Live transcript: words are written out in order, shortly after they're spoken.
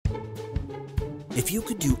If you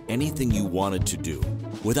could do anything you wanted to do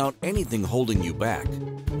without anything holding you back,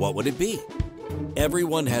 what would it be?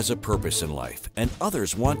 Everyone has a purpose in life, and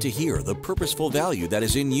others want to hear the purposeful value that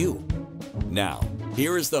is in you. Now,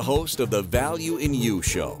 here is the host of the Value in You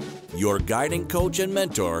show, your guiding coach and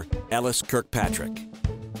mentor, Ellis Kirkpatrick.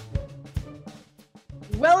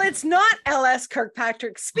 Well, it's not L.S.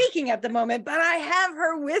 Kirkpatrick speaking at the moment, but I have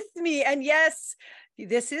her with me. And yes,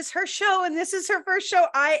 this is her show, and this is her first show.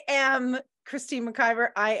 I am Christine McIver.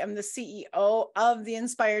 I am the CEO of the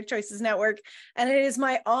Inspired Choices Network, and it is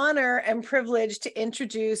my honor and privilege to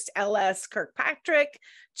introduce L.S. Kirkpatrick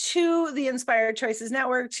to the Inspired Choices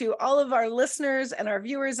Network, to all of our listeners and our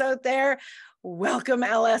viewers out there. Welcome,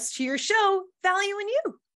 L.S., to your show, Value in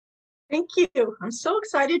You. Thank you. I'm so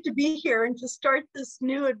excited to be here and to start this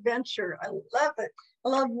new adventure. I love it. I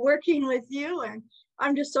love working with you, and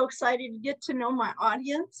I'm just so excited to get to know my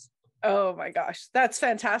audience. Oh my gosh, that's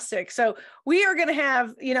fantastic. So we are going to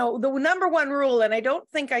have, the number one rule, and I don't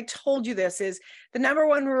think I told you this, is the number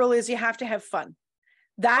one rule is you have to have fun.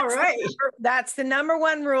 That's all right. That's the number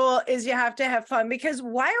one rule, is you have to have fun, because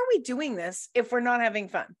why are we doing this if we're not having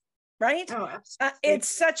fun? Right? Oh, absolutely. It's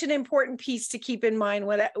such an important piece to keep in mind.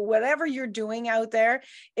 Whatever you're doing out there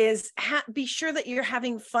is be sure that you're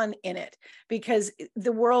having fun in it, because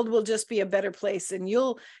the world will just be a better place, and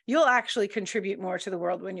you'll actually contribute more to the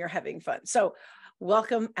world when you're having fun. So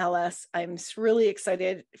welcome, LS. I'm really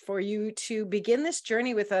excited for you to begin this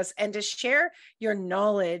journey with us and to share your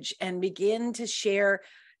knowledge and begin to share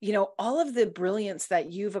all of the brilliance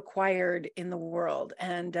that you've acquired in the world,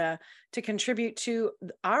 and to contribute to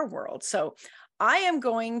our world. So I am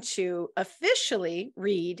going to officially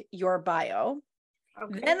read your bio.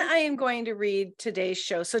 Okay. Then I am going to read today's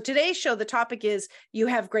show. So today's show, the topic is you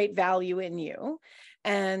have great value in you.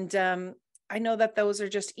 And I know that those are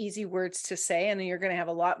just easy words to say, and you're going to have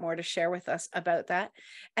a lot more to share with us about that.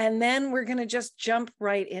 And then we're going to just jump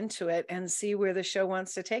right into it and see where the show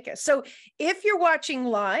wants to take us. So if you're watching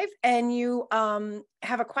live and you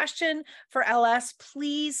have a question for LS,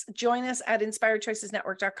 please join us at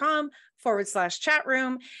inspiredchoicesnetwork.com/chat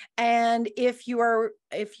room. And if you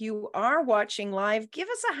are watching live, give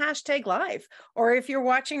us a hashtag live, or if you're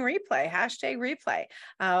watching replay, hashtag replay.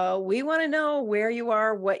 We want to know where you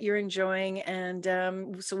are, what you're enjoying, and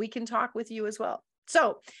so we can talk with you as well.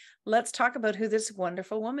 So let's talk about who this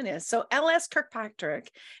wonderful woman is. So L.S. Kirkpatrick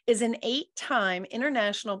is an 8-time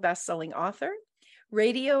international best-selling author,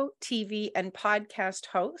 radio, TV, and podcast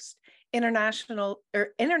host, international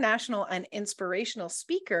and inspirational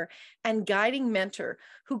speaker, and guiding mentor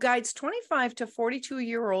who guides 25 to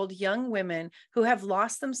 42-year-old young women who have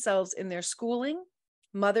lost themselves in their schooling,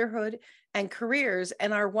 motherhood, and careers,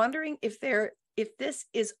 and are wondering if this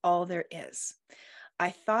is all there is.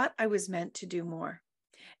 I thought I was meant to do more.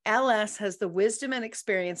 LS has the wisdom and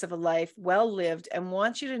experience of a life well lived, and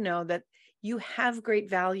wants you to know that you have great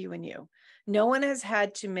value in you. No one has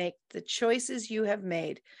had to make the choices you have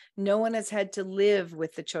made. No one has had to live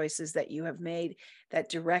with the choices that you have made that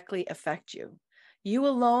directly affect you. You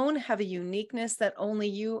alone have a uniqueness that only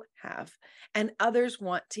you have, and others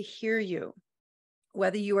want to hear you.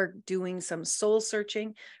 Whether you are doing some soul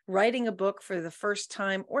searching, writing a book for the first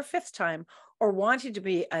time or fifth time, or wanting to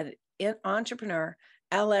be an entrepreneur,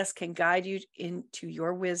 LS can guide you into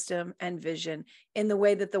your wisdom and vision in the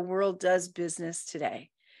way that the world does business today.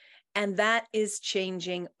 And that is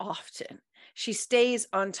changing often. She stays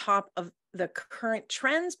on top of the current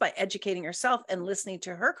trends by educating herself and listening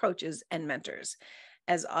to her coaches and mentors.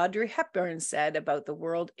 As Audrey Hepburn said about the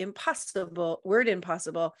word impossible,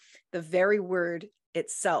 the very word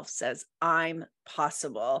itself says, I'm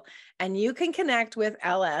possible. And you can connect with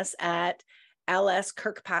LS at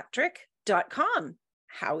lskirkpatrick.com.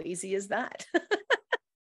 How easy is that?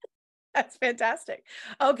 That's fantastic.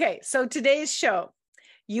 Okay, so today's show,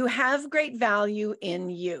 you have great value in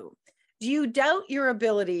you. Do you doubt your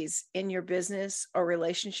abilities in your business or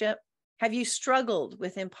relationship? Have you struggled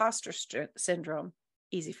with imposter syndrome?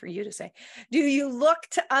 Easy for you to say. Do you look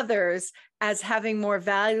to others as having more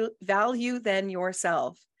value than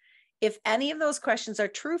yourself? If any of those questions are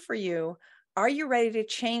true for you, are you ready to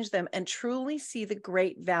change them and truly see the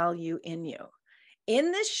great value in you?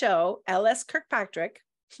 In this show, L.S. Kirkpatrick,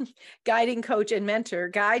 guiding coach and mentor,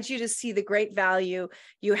 guides you to see the great value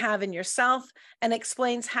you have in yourself and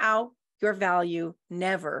explains how your value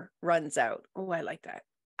never runs out. Oh, I like that.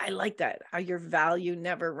 I like that, how your value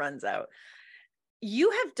never runs out.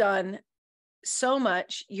 You have done so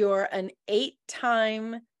much. You're an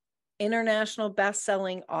 8-time international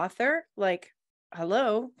best-selling author. Like,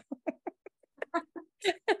 hello.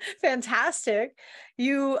 Fantastic.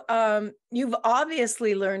 You've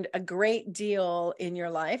obviously learned a great deal in your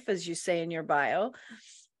life, as you say in your bio.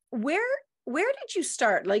 Where did you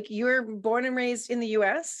start? Like, you're born and raised in the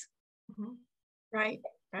US? Mhm. Right,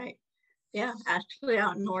 right. Yeah, actually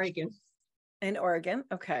out in Oregon. In Oregon.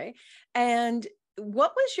 Okay. And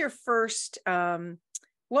what was your first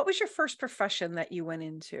profession that you went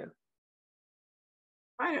into?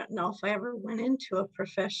 I don't know if I ever went into a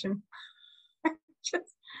profession.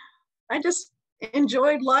 Just, I just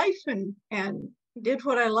enjoyed life and did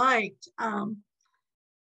what I liked. The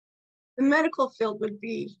medical field would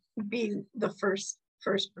be the first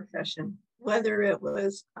profession, whether it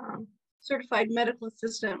was certified medical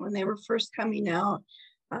assistant when they were first coming out,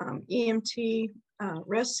 EMT,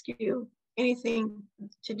 rescue, anything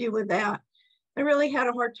to do with that. I really had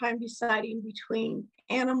a hard time deciding between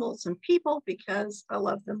animals and people because I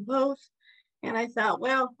love them both. And I thought,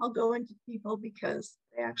 well, I'll go into people because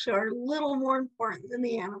they actually are a little more important than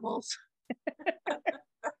the animals.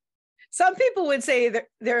 Some people would say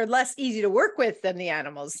they're less easy to work with than the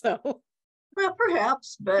animals, though. Well,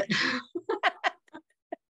 perhaps, but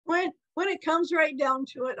when it comes right down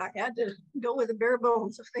to it, I had to go with the bare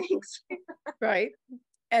bones of things. Right.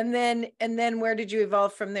 And then where did you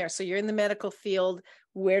evolve from there? So you're in the medical field.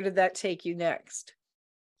 Where did that take you next?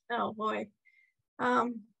 Oh boy.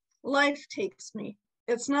 Life takes me.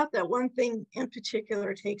 It's not that one thing in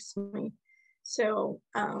particular takes me. So,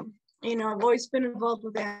 I've always been involved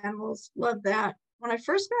with animals, love that. When I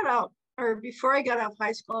first got out, or before I got out of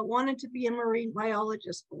high school, I wanted to be a marine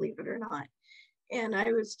biologist, believe it or not. And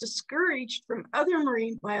I was discouraged from other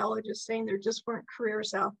marine biologists saying there just weren't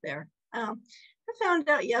careers out there. I found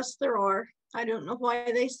out, yes, there are. I don't know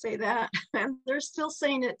why they say that. And they're still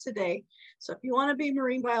saying it today. So if you want to be a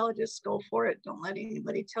marine biologist, go for it. Don't let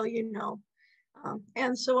anybody tell you no.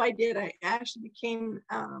 And so I did. I actually became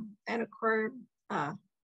an aquarium. I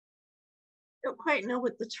don't quite know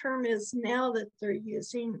what the term is now that they're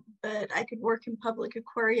using, but I could work in public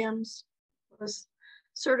aquariums, was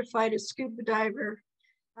certified as scuba diver.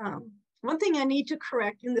 One thing I need to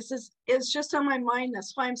correct, and this is just on my mind,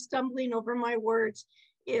 that's why I'm stumbling over my words,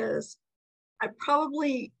 is I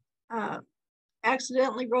probably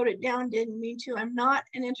accidentally wrote it down, didn't mean to. I'm not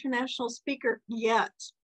an international speaker yet,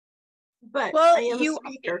 but well, I am a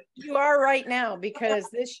speaker. You are right now, because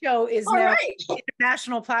this show is All now right. an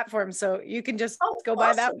international platform, so you can just go awesome.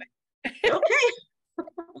 by that way. Okay.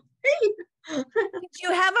 Hey.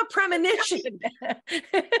 You have a premonition.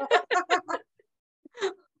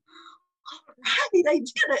 Right, I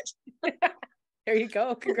did it. There you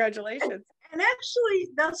go. Congratulations. And actually,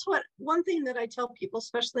 that's one thing that I tell people,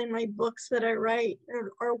 especially in my books that I write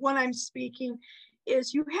or when I'm speaking,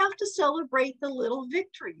 is you have to celebrate the little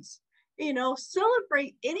victories.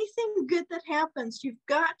 Celebrate anything good that happens. You've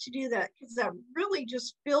got to do that because that really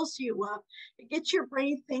just fills you up. It gets your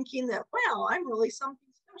brain thinking that, well, I'm really something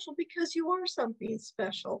special because you are something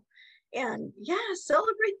special. And yeah,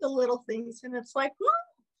 celebrate the little things. And it's like, whoo,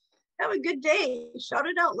 have a good day. Shout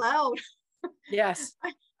it out loud. Yes.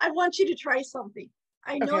 I want you to try something.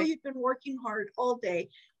 I know Okay. you've been working hard all day,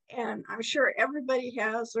 and I'm sure everybody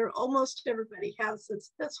has, or almost everybody has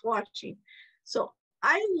that's watching. So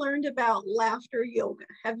I learned about laughter yoga.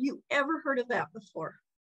 Have you ever heard of that before?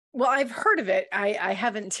 Well, I've heard of it. I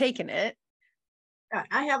haven't taken it.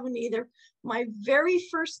 I haven't either. My very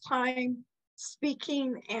first time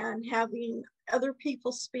speaking and having other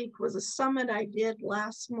people speak was a summit I did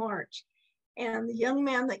last March. And the young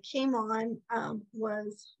man that came on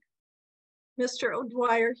was Mr.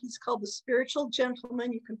 O'Dwyer. He's called the Spiritual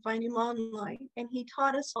Gentleman. You can find him online. And he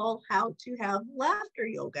taught us all how to have laughter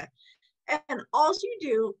yoga. And all you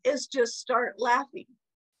do is just start laughing.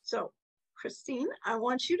 So, Christine, I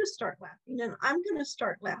want you to start laughing, and I'm going to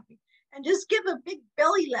start laughing. And just give a big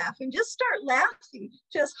belly laugh and just start laughing.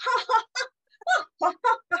 Just ha ha ha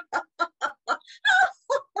ha ha ha.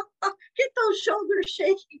 Get those shoulders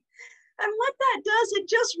shaking. And what that does, it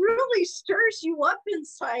just really stirs you up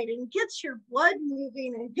inside and gets your blood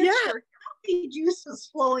moving and gets your healthy juices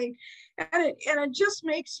flowing, and it just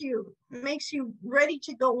makes you ready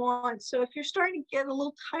to go on. So if you're starting to get a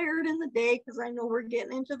little tired in the day, because I know we're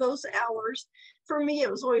getting into those hours, for me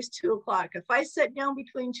it was always 2 o'clock. If I sat down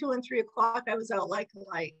between 2 and 3 o'clock, I was out like a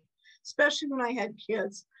light, especially when I had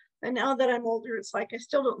kids. And now that I'm older, it's like I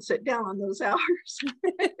still don't sit down on those hours.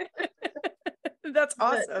 That's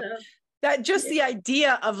awesome. That just the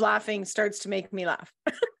idea of laughing starts to make me laugh.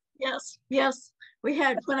 Yes. We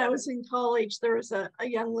had, when I was in college, there was a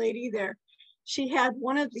young lady there, she had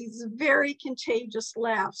one of these very contagious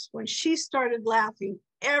laughs. When she started laughing,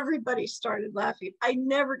 everybody started laughing. I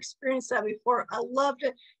never experienced that before. I loved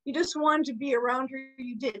it. You just wanted to be around her.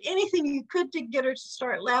 You did anything you could to get her to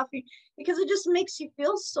start laughing because it just makes you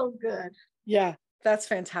feel so good. Yeah, that's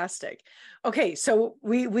fantastic. Okay, so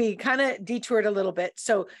we kind of detoured a little bit.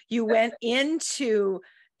 So you went into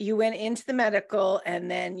the medical, and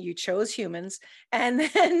then you chose humans, and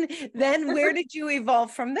then where did you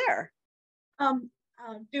evolve from there?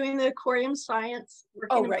 Doing the aquarium science,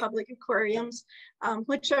 working in public aquariums,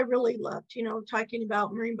 which I really loved, you know, talking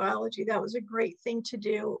about marine biology. That was a great thing to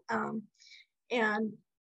do. And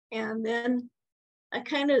then I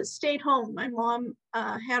kind of stayed home. My mom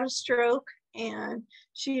had a stroke, and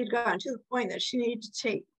she had gotten to the point that she needed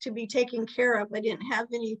to be taken care of. I didn't have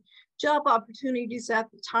any job opportunities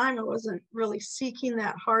at the time. I wasn't really seeking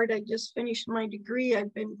that hard. I just finished my degree.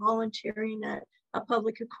 I'd been volunteering at a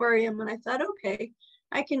public aquarium, and I thought, okay,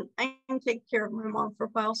 I can take care of my mom for a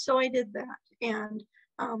while. So I did that. And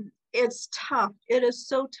it's tough. It is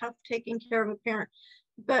so tough taking care of a parent,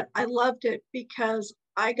 but I loved it because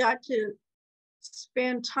I got to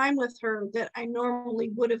spend time with her that I normally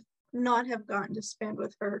would have not have gotten to spend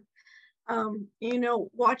with her. You know,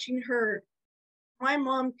 watching her, my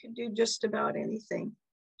mom could do just about anything.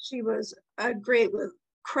 She was great with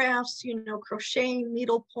crafts, you know, crocheting,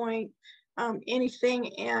 needlepoint,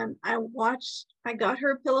 anything. And I got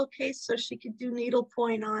her a pillowcase so she could do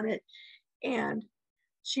needlepoint on it. And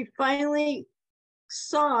she finally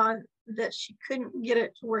saw that she couldn't get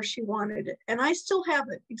it to where she wanted it. And I still have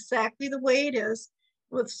it exactly the way it is,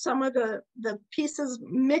 with some of the pieces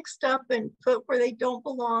mixed up and put where they don't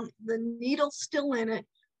belong. The needle's still in it,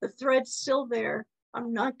 the thread's still there.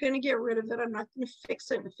 I'm not going to get rid of it. I'm not going to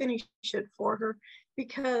fix it and finish it for her,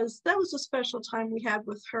 because that was a special time we had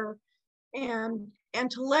with her. And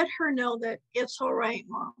to let her know that it's all right,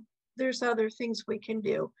 Mom, there's other things we can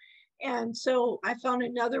do. And so I found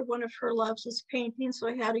another one of her loves was painting. So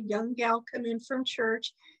I had a young gal come in from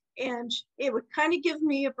church, and it would kind of give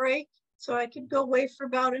me a break so I could go away for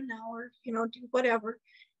about an hour, you know, do whatever.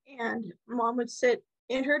 And Mom would sit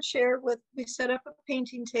in her chair we set up a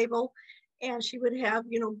painting table, and she would have,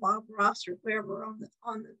 you know, Bob Ross or whoever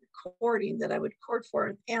on the recording that I would record for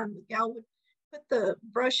her. And the gal would put the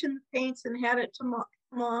brush in the paints and hand it to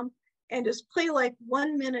Mom and just play like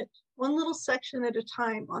 1 minute, one little section at a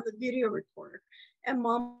time on the video recorder. And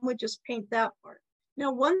Mom would just paint that part.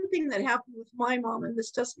 Now, one thing that happened with my mom, and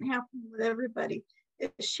this doesn't happen with everybody,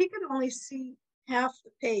 is she could only see half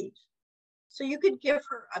the page. So you could give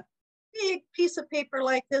her a big piece of paper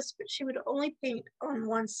like this, but she would only paint on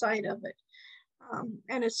one side of it.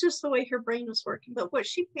 And it's just the way her brain was working. But what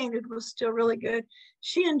she painted was still really good.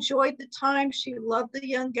 She enjoyed the time. She loved the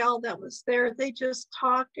young gal that was there. They just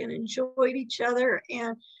talked and enjoyed each other.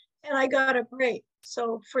 And I got a break.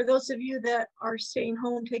 So for those of you that are staying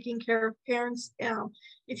home, taking care of parents,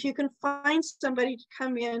 if you can find somebody to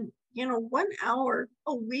come in, you know, 1 hour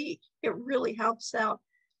a week, it really helps out,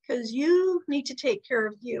 because you need to take care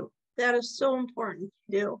of you. That is so important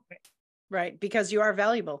to do. Right, because you are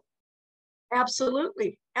valuable.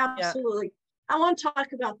 Absolutely. Absolutely. Yeah. I want to talk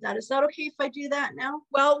about that. Is that okay if I do that now?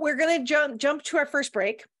 Well, we're going to jump to our first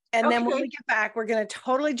break. And then when we get back, we're going to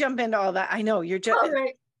totally jump into all that. I know you're just all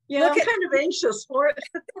right. Yeah, I'm kind of anxious for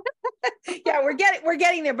it. Yeah, we're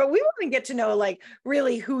getting there, but we want to get to know like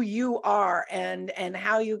really who you are and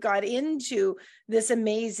how you got into this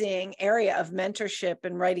amazing area of mentorship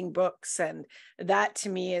and writing books. And that to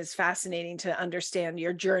me is fascinating to understand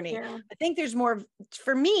your journey. Yeah. I think there's more,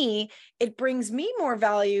 for me, it brings me more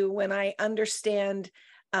value when I understand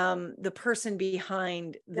the person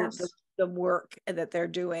behind the work that they're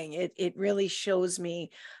doing. It really shows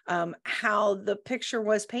me how the picture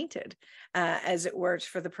was painted, as it were,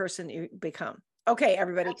 for the person you become. Okay,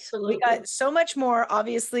 everybody. Absolutely. We got so much more.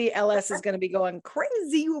 Obviously, LS is going to be going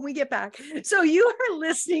crazy when we get back. So you are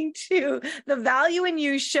listening to the Value in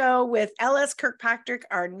You show with LS Kirkpatrick,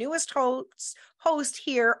 our newest host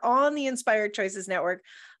here on the Inspired Choices Network.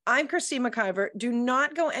 I'm Christine McIver. Do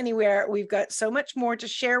not go anywhere. We've got so much more to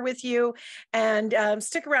share with you, and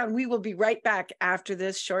stick around. We will be right back after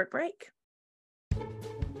this short break.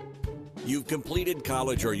 You've completed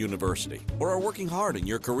college or university, or are working hard in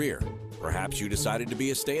your career. Perhaps you decided to be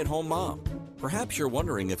a stay-at-home mom. Perhaps you're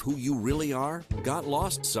wondering if who you really are got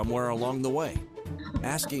lost somewhere along the way.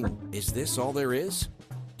 Asking, is this all there is?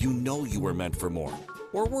 You know you were meant for more.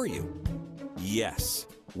 Or were you? Yes.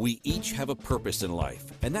 We each have a purpose in life,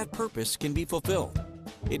 and that purpose can be fulfilled.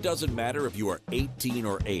 It doesn't matter if you are 18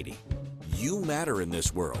 or 80. You matter in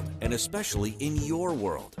this world, and especially in your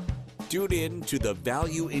world. Tune in to the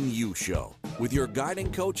Value in You show with your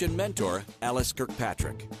guiding coach and mentor, Alice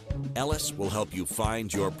Kirkpatrick. Alice will help you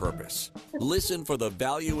find your purpose. Listen for the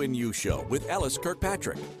Value in You Show with Alice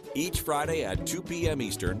Kirkpatrick each Friday at 2 p.m.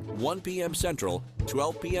 Eastern, 1 p.m. Central,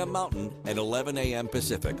 12 p.m. Mountain, and 11 a.m.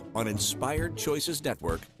 Pacific on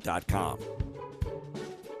InspiredChoicesNetwork.com.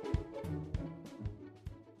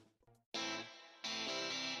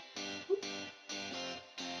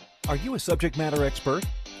 Are you a subject matter expert?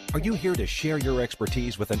 Are you here to share your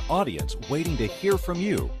expertise with an audience waiting to hear from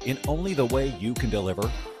you in only the way you can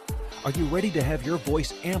deliver? Are you ready to have your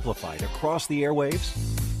voice amplified across the airwaves?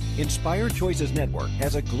 Inspired Choices Network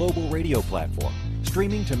has a global radio platform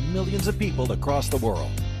streaming to millions of people across the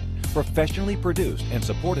world. Professionally produced and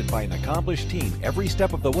supported by an accomplished team every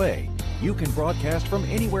step of the way, you can broadcast from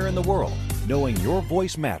anywhere in the world, knowing your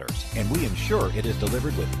voice matters, and we ensure it is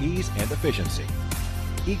delivered with ease and efficiency.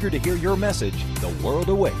 Eager to hear your message, the world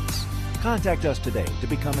awaits. Contact us today to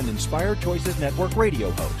become an Inspired Choices Network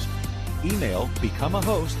radio host. Email become a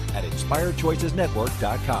host at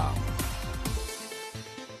inspiredchoicesnetwork.com.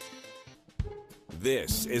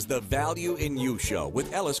 This is the Value in You Show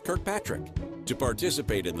with Alice Kirkpatrick. To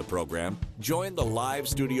participate in the program, join the live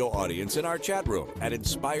studio audience in our chat room at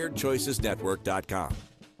inspiredchoicesnetwork.com.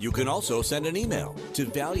 You can also send an email to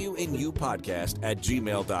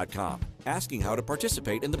valueinyoupodcast@gmail.com asking how to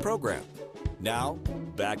participate in the program. Now,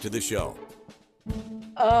 back to the show.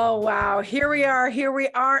 Oh, wow. Here we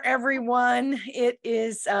are, everyone. It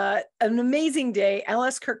is an amazing day.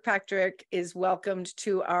 Alice Kirkpatrick is welcomed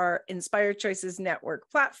to our Inspired Choices Network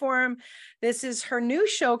platform. This is her new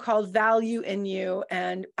show called Value in You,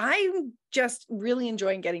 and I'm just really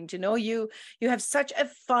enjoying getting to know you. You have such a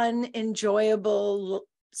fun, enjoyable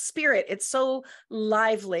spirit. It's so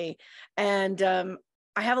lively, and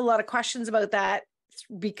I have a lot of questions about that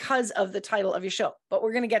because of the title of your show, but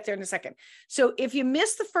we're going to get there in a second. So if you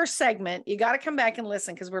missed the first segment, you got to come back and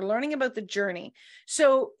listen because we're learning about the journey.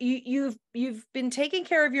 So you've been taking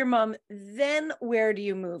care of your mom. Then where do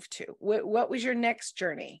you move to? What was your next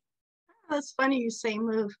journey? That's funny you say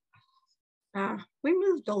move. We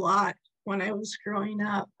moved a lot when I was growing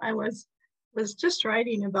up. I was just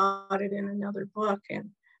writing about it in another book, and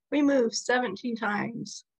we moved 17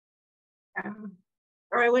 times.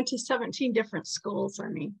 Or I went to 17 different schools. I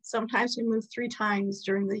mean, sometimes we moved 3 times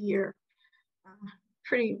during the year.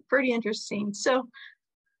 Pretty interesting. So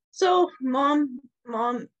mom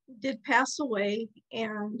did pass away,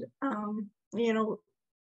 and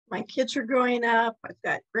my kids are growing up. I've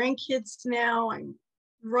got grandkids now. I'm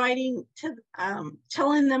writing to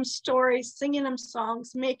telling them stories, singing them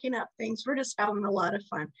songs, making up things. We're just having a lot of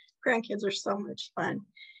fun. Grandkids are so much fun.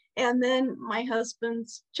 And then my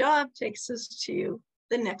husband's job takes us to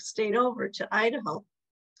the next state over, to Idaho.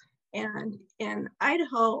 And in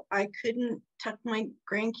Idaho, I couldn't tuck my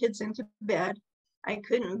grandkids into bed. I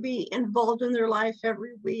couldn't be involved in their life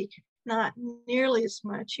every week, not nearly as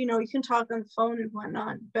much. You can talk on the phone and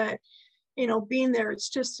whatnot, but, being there, it's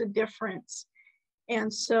just a difference.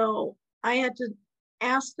 And so I had to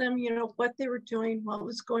ask them, what they were doing, what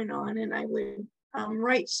was going on, and I would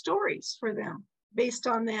write stories for them based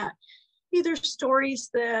on that. Either stories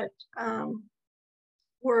that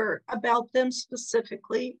were about them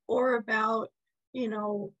specifically, or about,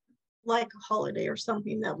 like a holiday or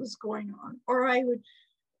something that was going on. Or I would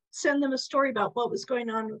send them a story about what was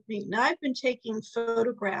going on with me. Now, I've been taking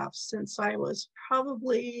photographs since I was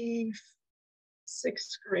probably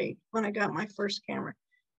 6th grade when I got my first camera.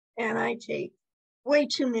 And I take way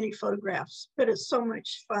too many photographs, but it's so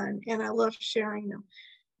much fun, and I love sharing them.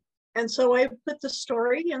 And so I put the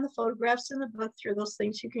story and the photographs in the book through those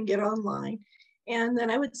things you can get online. And then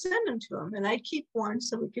I would send them to them, and I'd keep one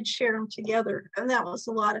so we could share them together. And that was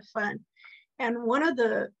a lot of fun. And one of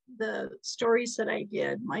the stories that I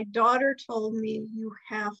did, my daughter told me, you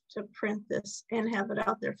have to print this and have it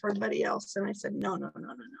out there for everybody else. And I said, no.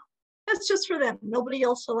 That's just for them. Nobody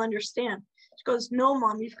else will understand. She goes, no,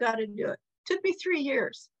 Mom, you've got to do it. Took me 3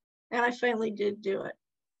 years, and I finally did do it.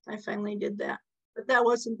 I finally did that. But that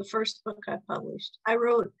wasn't the first book I published. I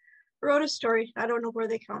wrote a story. I don't know where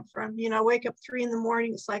they come from. I wake up 3 in the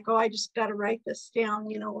morning. It's like, oh, I just got to write this down,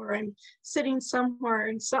 or I'm sitting somewhere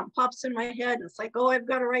and something pops in my head. And it's like, oh, I've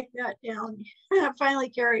got to write that down. I finally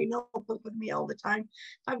carry a notebook with me all the time.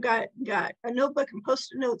 I've got a notebook and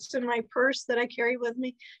Post-it notes in my purse that I carry with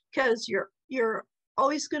me, because you're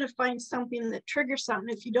always going to find something that triggers something.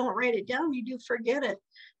 If you don't write it down, you do forget it.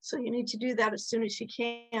 So you need to do that as soon as you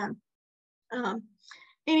can.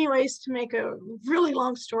 Anyways, to make a really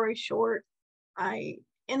long story short, I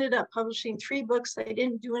ended up publishing 3 books. I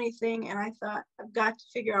didn't do anything, and I thought, I've got to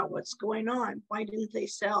figure out what's going on. Why didn't they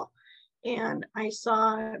sell? And I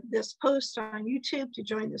saw this post on YouTube to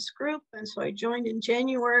join this group. And so I joined in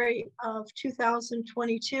January of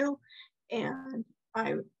 2022. And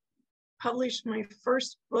I published my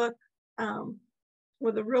first book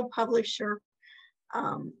with a real publisher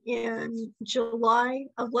in July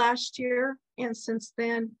of last year. And since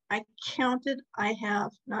then, I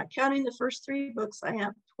have, not counting the first 3 books, I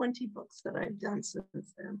have 20 books that I've done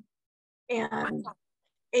since then. And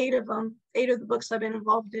 8 of the books I've been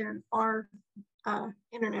involved in are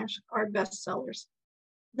international, are bestsellers.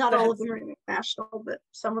 Not all of them are international, but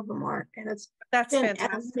some of them are. And that's been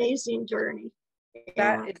fantastic. An amazing journey.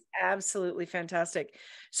 That is absolutely fantastic.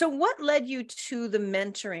 So what led you to the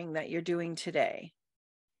mentoring that you're doing today?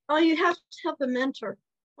 Oh, you have to have a mentor.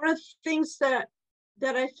 One of the things that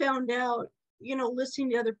I found out,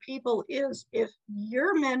 listening to other people, is if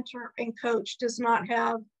your mentor and coach does not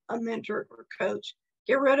have a mentor or coach,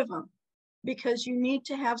 get rid of them, because you need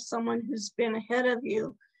to have someone who's been ahead of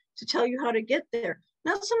you to tell you how to get there.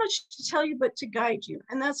 Not so much to tell you, but to guide you.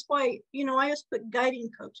 And that's why, I just put guiding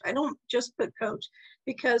coach. I don't just put coach,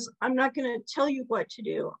 because I'm not going to tell you what to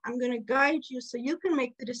do. I'm going to guide you so you can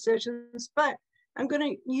make the decisions, but I'm going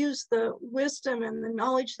to use the wisdom and the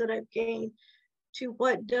knowledge that I've gained to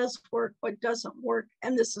what does work, what doesn't work,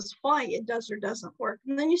 and this is why it does or doesn't work.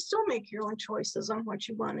 And then you still make your own choices on what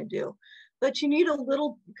you want to do, but you need a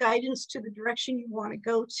little guidance to the direction you want to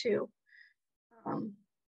go to.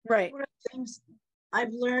 Right. One of the things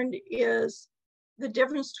I've learned is the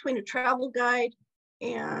difference between a travel guide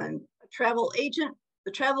and a travel agent.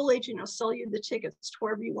 The travel agent will sell you the tickets to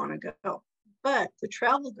wherever you want to go, but the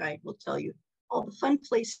travel guide will tell you all the fun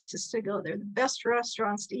places to go there, the best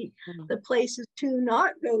restaurants to eat, the places to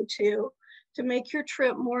not go to make your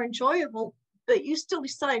trip more enjoyable, but you still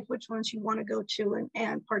decide which ones you want to go to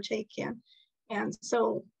and partake in. And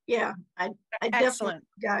so, yeah, I definitely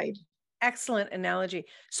guide. Excellent analogy.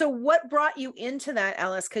 So what brought you into that,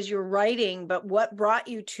 Alice? Because you're writing, but what brought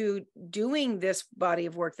you to doing this body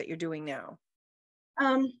of work that you're doing now?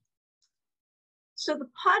 So the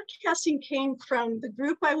podcasting came from the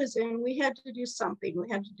group I was in. We had to do something.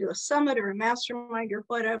 We had to do a summit or a mastermind or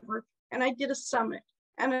whatever. And I did a summit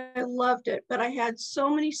and I loved it. But I had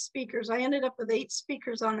so many speakers. I ended up with 8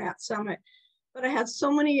 speakers on that summit. But I had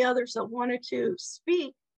so many others that wanted to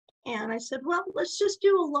speak. And I said, well, let's just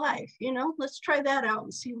do a live, let's try that out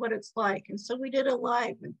and see what it's like. And so we did a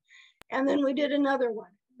live, and then we did another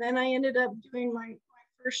one. Then I ended up doing my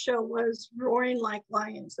first show was Roaring Like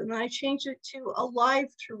Lions. And then I changed it to A Live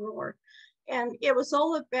to Roar. And it was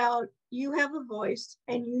all about, you have a voice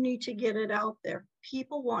and you need to get it out there.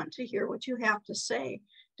 People want to hear what you have to say.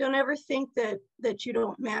 Don't ever think that you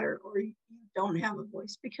don't matter or you don't have a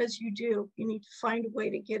voice, because you do. You need to find a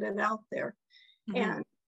way to get it out there. Mm-hmm. And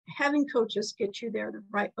having coaches get you there the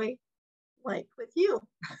right way, like with you.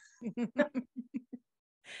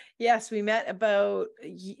 Yes, we met about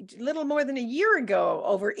a little more than a year ago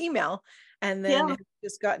over email, and then have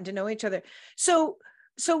just gotten to know each other. So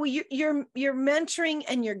you're mentoring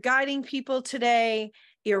and you're guiding people today.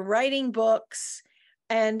 You're writing books,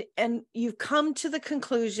 and you've come to the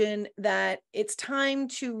conclusion that it's time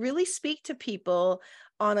to really speak to people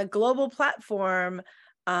on a global platform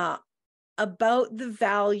about the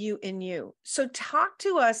value in you. So talk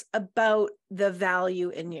to us about the value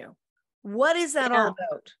in you. What is that all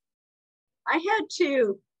about? I had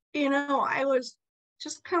to, I was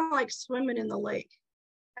just kind of like swimming in the lake.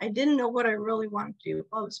 I didn't know what I really wanted to do.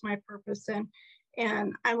 What was my purpose?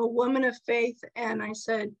 And I'm a woman of faith. And I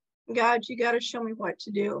said, God, you got to show me what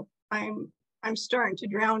to do. I'm starting to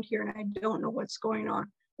drown here and I don't know what's going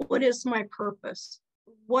on. What is my purpose?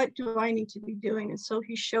 What do I need to be doing? And so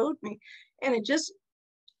he showed me. And it just,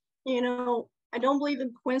 I don't believe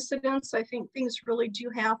in coincidence. I think things really do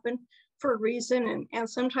happen for a reason. And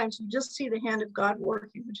sometimes you just see the hand of God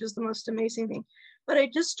working, which is the most amazing thing. But I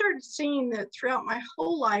just started seeing that throughout my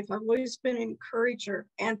whole life, I've always been an encourager.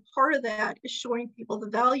 And part of that is showing people the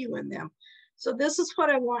value in them. So this is what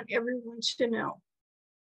I want everyone to know.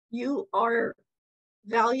 You are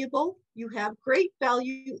valuable. You have great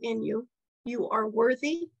value in you. You are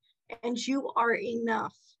worthy and you are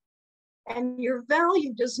enough. And your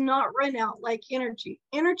value does not run out like energy.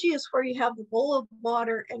 Energy is where you have the bowl of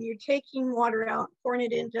water and you're taking water out, pouring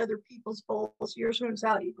it into other people's bowls. Yours runs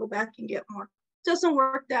out, you go back and get more. It doesn't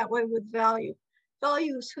work that way with value.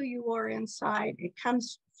 Value is who you are inside. It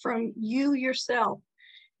comes from you yourself.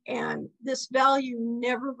 And this value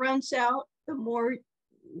never runs out. The more,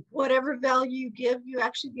 whatever value you give, you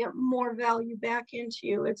actually get more value back into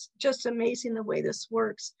you. It's just amazing the way this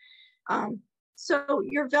works. So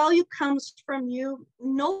your value comes from you.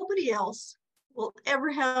 Nobody else will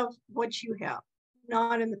ever have what you have.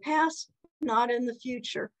 Not in the past, not in the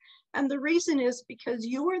future. And the reason is because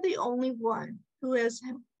you are the only one who has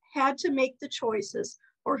had to make the choices,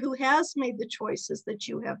 or who has made the choices that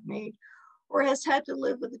you have made, or has had to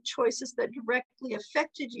live with the choices that directly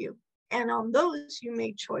affected you. And on those, you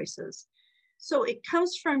made choices. So it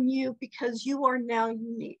comes from you, because you are now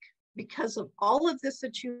unique. Because of all of this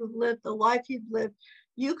that you've lived, the life you've lived,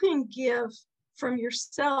 you can give from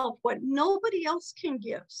yourself what nobody else can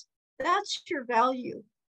give. That's your value.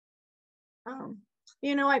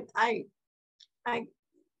 You know, I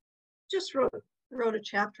just wrote a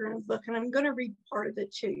chapter in a book, and I'm going to read part of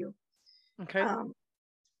it to you. Okay.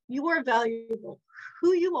 You are valuable.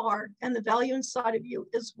 Who you are and the value inside of you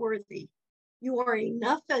is worthy. You are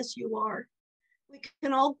enough as you are. We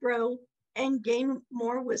can all grow and gain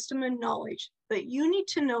more wisdom and knowledge, but you need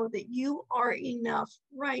to know that you are enough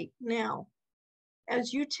right now.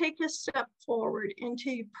 As you take a step forward into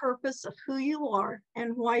your purpose of who you are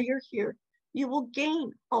and why you're here, you will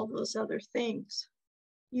gain all those other things.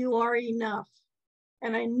 You are enough.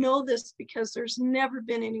 And I know this because there's never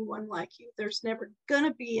been anyone like you. There's never going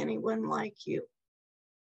to be anyone like you.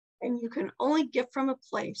 And you can only give from a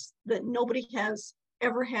place that nobody has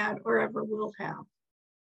ever had or ever will have.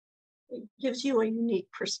 It gives you a unique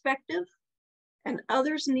perspective, and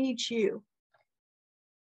others need you.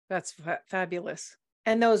 That's fabulous.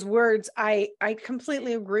 And those words, I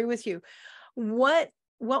completely agree with you. What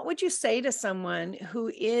would you say to someone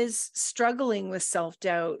who is struggling with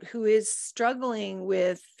self-doubt, who is struggling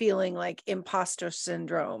with feeling like imposter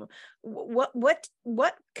syndrome? What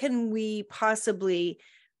can we possibly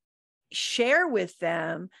share with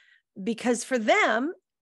them? Because for them,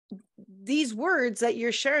 these words that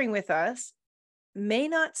you're sharing with us may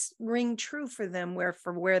not ring true for them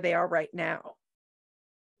where they are right now.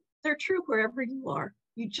 They're true wherever you are.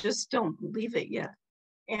 You just don't believe it yet.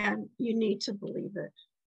 And you need to believe it.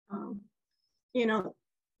 You know,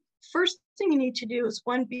 first thing you need to do is,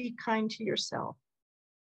 one, be kind to yourself.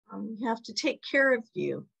 You have to take care of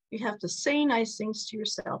you. You have to say nice things to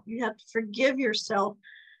yourself. You have to forgive yourself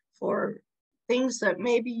for things that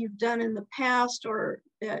maybe you've done in the past, or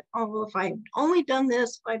that, oh, well, if I'd only done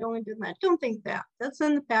this, if I'd only done that. Don't think that. That's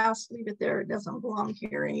in the past. Leave it there. It doesn't belong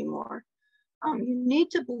here anymore. You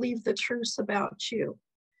need to believe the truths about you.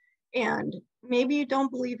 And maybe you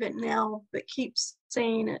don't believe it now, but keep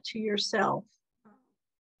saying it to yourself.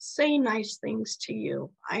 Say nice things to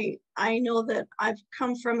you. I know that I've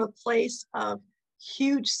come from a place of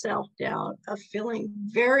huge self-doubt, of feeling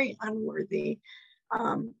very unworthy,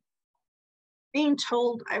 being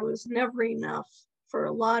told I was never enough for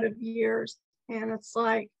a lot of years. And it's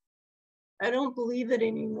like, I don't believe it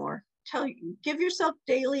anymore. Give yourself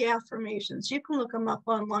daily affirmations. You can look them up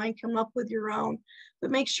online, come up with your own,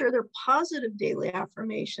 but make sure they're positive daily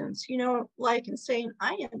affirmations. You know, like in saying,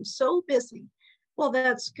 I am so busy. Well,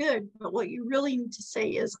 that's good. But what you really need to say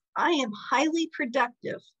is, I am highly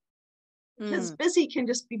productive. Because busy can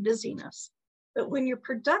just be busyness. But when you're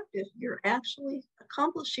productive, you're actually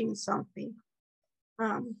accomplishing something.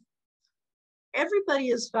 Everybody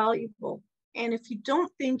is valuable. And if you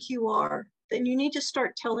don't think you are, then you need to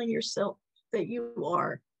start telling yourself that you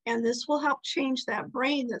are. And this will help change that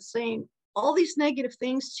brain that's saying all these negative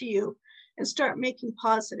things to you, and start making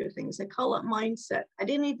positive things. They call it mindset. I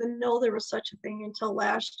didn't even know there was such a thing until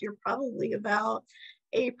last year, probably about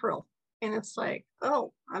April. And it's like,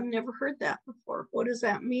 oh, I've never heard that before. What does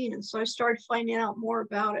that mean? And so I started finding out more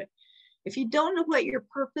about it. If you don't know what your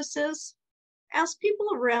purpose is, ask people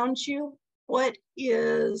around you, what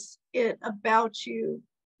is it about you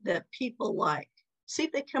that people like? See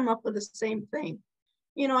if they come up with the same thing.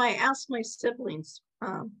 You know, I asked my siblings,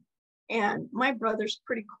 and my brother's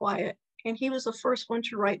pretty quiet, and he was the first one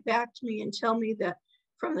to write back to me and tell me that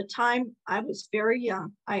from the time I was very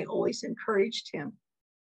young, I always encouraged him.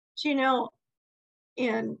 So, you know,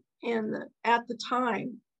 at the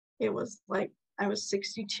time, it was like I was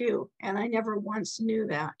 62, and I never once knew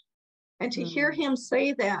that. And to hear him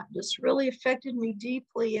say that just really affected me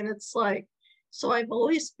deeply. And it's like, so I've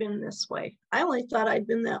always been this way. I only thought I'd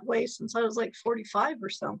been that way since I was like 45 or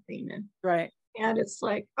something. And right. And it's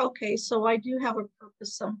like, okay, so I do have a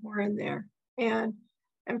purpose somewhere in there. And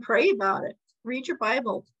pray about it. Read your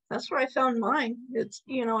Bible. That's where I found mine. It's,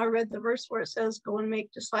 you know, I read the verse where it says, go and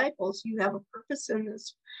make disciples. You have a purpose in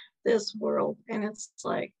this world. And it's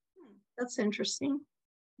like, that's interesting.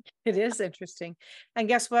 It is interesting. And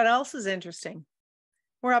guess what else is interesting?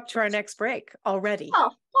 We're up to our next break already.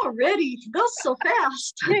 Oh, already? It goes so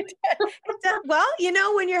fast. Well, you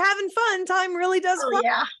know, when you're having fun, time really does fly.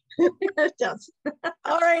 Yeah. It does.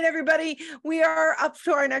 All right, everybody, we are up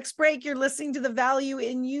to our next break. You're listening to the Value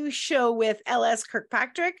in You show with LS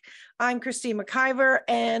Kirkpatrick. I'm Christine McIver,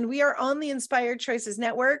 and we are on the Inspired Choices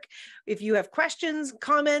Network. If you have questions,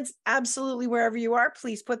 comments, absolutely wherever you are,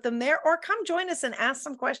 please put them there, or come join us and ask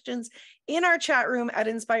some questions in our chat room at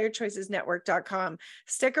inspiredchoicesnetwork.com.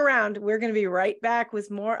 Stick around. We're going to be right back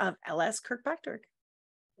with more of LS Kirkpatrick.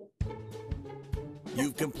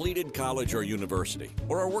 You've completed college or university,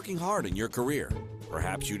 or are working hard in your career.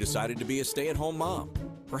 Perhaps you decided to be a stay-at-home mom.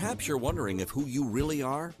 Perhaps you're wondering if who you really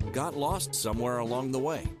are got lost somewhere along the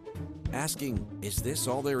way. Asking, is this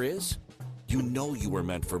all there is? You know you were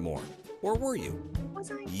meant for more. Or were you?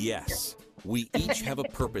 Yes. We each have a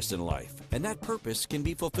purpose in life, and that purpose can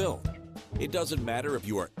be fulfilled. It doesn't matter if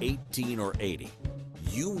you are 18 or 80.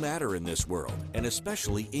 You matter in this world, and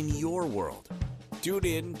especially in your world. Tune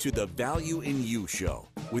in to the Value in You show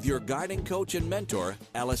with your guiding coach and mentor,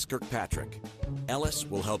 Ellis Kirkpatrick. Ellis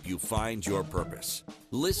will help you find your purpose.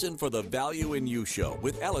 Listen for the Value in You show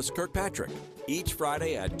with Ellis Kirkpatrick each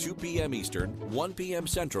Friday at 2 p.m. Eastern, 1 p.m.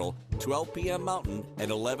 Central, 12 p.m. Mountain,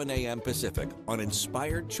 and 11 a.m. Pacific on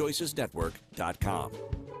InspiredChoicesNetwork.com.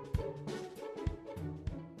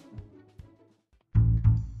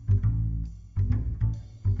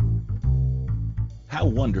 How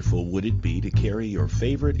wonderful would it be to carry your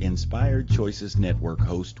favorite Inspired Choices Network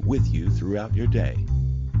host with you throughout your day?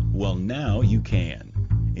 Well, now you can.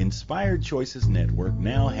 Inspired Choices Network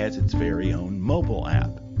now has its very own mobile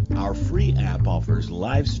app. Our free app offers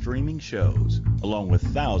live streaming shows, along with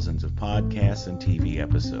thousands of podcasts and TV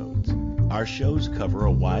episodes. Our shows cover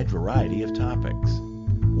a wide variety of topics.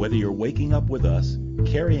 Whether you're waking up with us,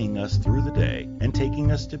 carrying us through the day, and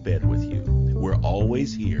taking us to bed with you, we're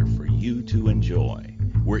always here for you to enjoy.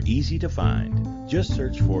 We're easy to find. Just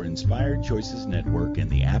search for Inspired Choices Network in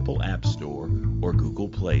the Apple App Store or Google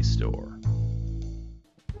Play Store.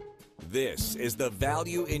 This is the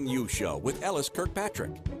Value in You show with Ellis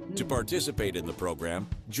Kirkpatrick. To participate in the program,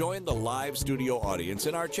 join the live studio audience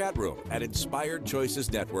in our chat room at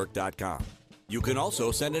InspiredChoicesNetwork.com. You can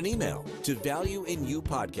also send an email to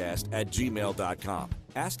valueinyoupodcast@gmail.com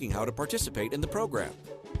asking how to participate in the program.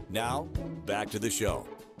 Now, back to the show.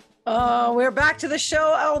 Oh, we're back to the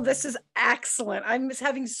show. Oh, this is excellent. I'm just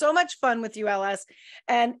having so much fun with you, LS.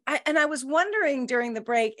 And I was wondering during the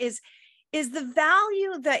break, is the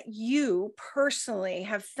value that you personally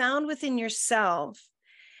have found within yourself,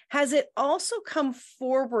 has it also come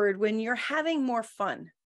forward when you're having more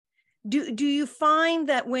fun? Do you find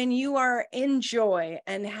that when you are in joy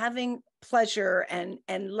and having pleasure and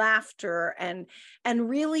laughter and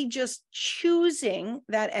really just choosing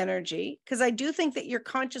that energy, because I do think that you're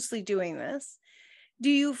consciously doing this, do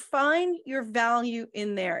you find your value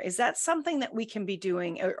in there? Is that something that we can be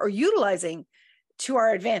doing or utilizing to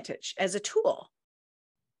our advantage as a tool?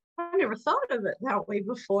 I never thought of it that way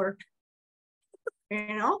before.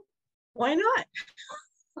 Why not?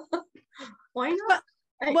 Why not?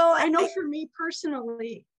 I know for me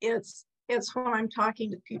personally, it's when I'm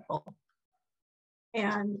talking to people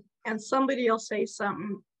and somebody will say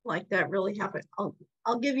something like that really happened.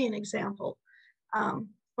 I'll give you an example.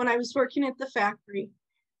 When I was working at the factory,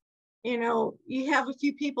 you have a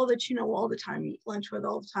few people that you know all the time, you eat lunch with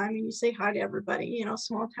all the time, and you say hi to everybody,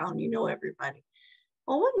 small town, you know everybody.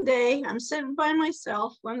 Well, one day I'm sitting by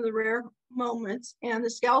myself, one of the rare moments, and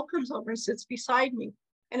this gal comes over and sits beside me.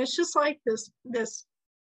 And it's just like this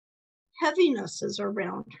heaviness is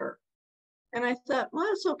around her. And I thought,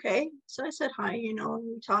 well, it's okay. So I said hi, and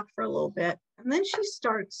we talked for a little bit. And then she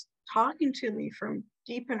starts talking to me from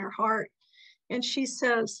deep in her heart. And she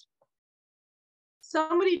says,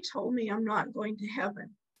 somebody told me I'm not going to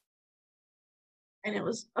heaven. And it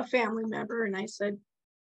was a family member. And I said,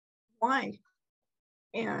 why?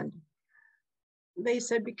 And they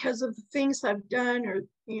said, because of the things I've done or,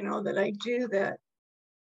 that I do, that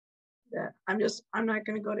I'm not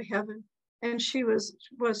going to go to heaven. And she was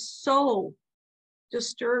so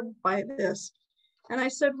disturbed by this. And I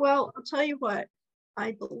said, well, I'll tell you what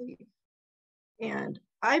I believe. And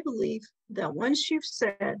I believe that once you've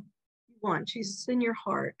said you want Jesus in your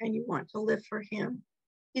heart and you want to live for him,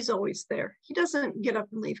 he's always there. He doesn't get up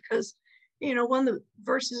and leave because, one of the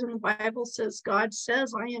verses in the Bible says, God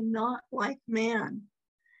says, I am not like man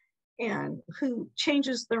and who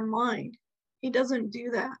changes their mind. He doesn't do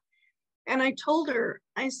that. And I told her,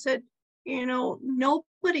 I said,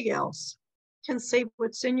 nobody else can say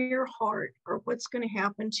what's in your heart or what's going to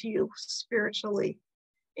happen to you spiritually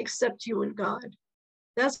except you and God.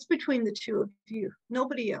 That's between the two of you,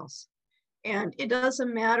 nobody else. And it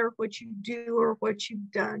doesn't matter what you do or what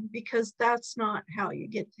you've done, because that's not how you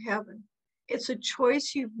get to heaven. It's a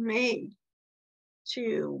choice you've made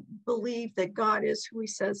to believe that God is who he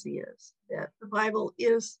says he is, that the Bible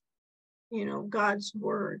is, God's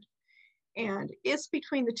word. And it's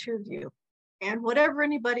between the two of you. And whatever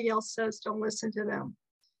anybody else says, don't listen to them,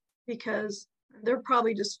 because they're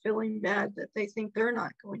probably just feeling bad that they think they're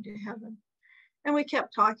not going to heaven. And we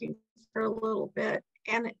kept talking for a little bit.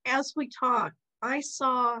 And as we talked, I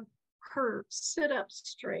saw her sit up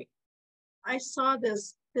straight. I saw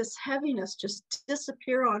this heaviness just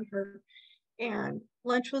disappear on her. And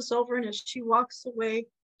lunch was over, and as she walks away,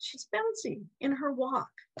 she's bouncing in her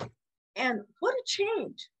walk. And what a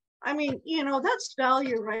change. I mean, that's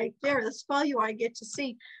value right there. That's value I get to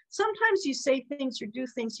see. Sometimes you say things or do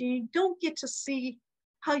things, and you don't get to see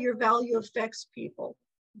how your value affects people.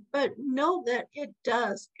 But know that it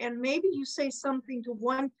does. And maybe you say something to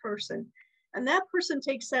one person, and that person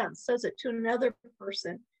takes that and says it to another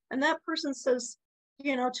person. And that person says,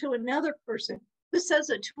 to another person who says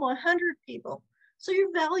it to 100 people. So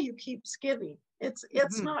your value keeps giving. It's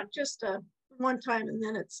not just a one time and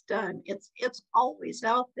then it's done. It's always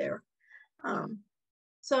out there.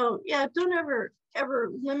 So yeah, don't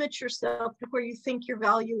ever limit yourself to where you think your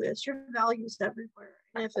value is. Your value is everywhere.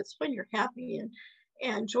 And if it's when you're happy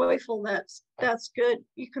and joyful, that's good.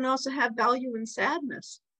 You can also have value in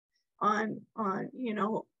sadness on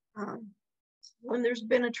when there's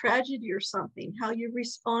been a tragedy or something, how you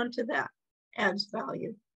respond to that adds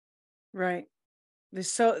value. Right.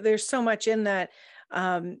 There's so much in that.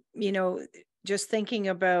 Just thinking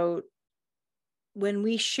about when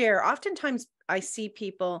we share, oftentimes I see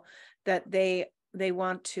people that they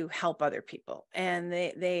want to help other people, and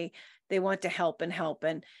they want to help.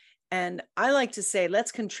 And I like to say,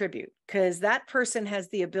 let's contribute, because that person has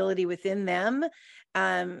the ability within them.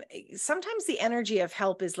 Sometimes the energy of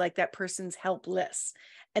help is like that person's helpless,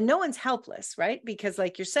 and no one's helpless, right? Because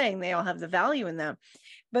like you're saying, they all have the value in them.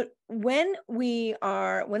 But when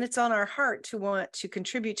it's on our heart to want to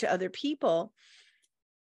contribute to other people,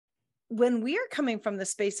 when we are coming from the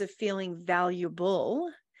space of feeling valuable,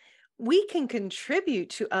 we can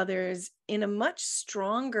contribute to others in a much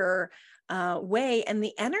stronger way. And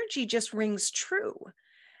the energy just rings true,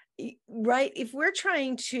 right? If we're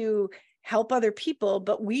trying to help other people,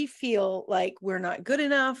 but we feel like we're not good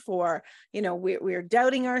enough, or, we're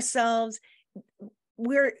doubting ourselves,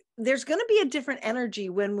 there's going to be a different energy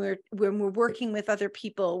when we're working with other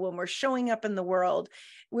people, when we're showing up in the world.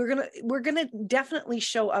 We're going to definitely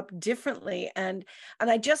show up differently. And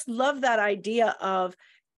I just love that idea of,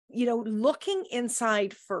 looking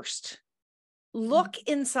inside first. Look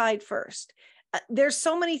inside first. There's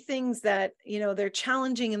so many things that, they're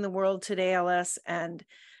challenging in the world today, LS, and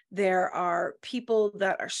there are people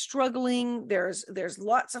that are struggling. There's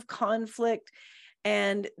lots of conflict,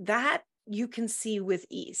 and that you can see with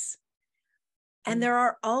ease. And there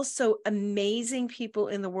are also amazing people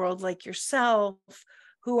in the world like yourself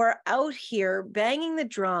who are out here banging the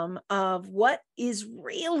drum of what is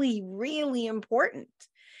really, really important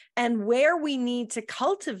and where we need to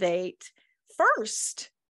cultivate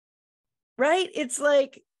first, right? It's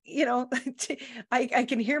like, I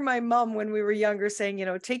can hear my mom when we were younger saying,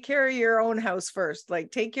 take care of your own house first,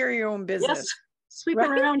 like take care of your own business. Yes. Sweep right?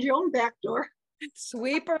 around your own back door.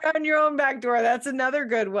 Sweep around your own back door. That's another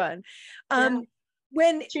good one.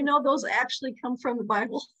 When those actually come from the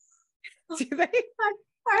Bible. Do they?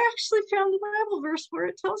 I actually found the Bible verse where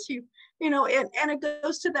it tells you, and it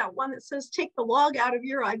goes to that one that says, take the log out of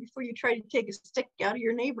your eye before you try to take a stick out of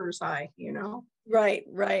your neighbor's eye,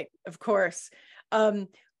 Right. Of course.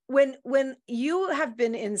 When you have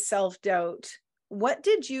been in self-doubt, what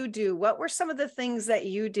did you do? What were some of the things that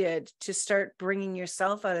you did to start bringing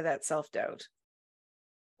yourself out of that self-doubt?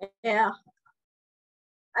 Yeah,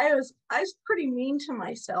 I was pretty mean to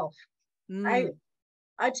myself. I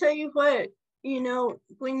tell you what,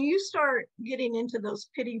 when you start getting into those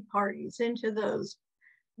pity parties, into those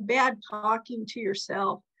bad talking to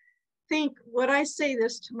yourself, think, would I say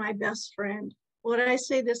this to my best friend? Would I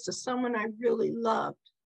say this to someone I really loved?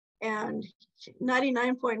 And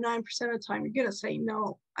 99.9% of the time, you're going to say,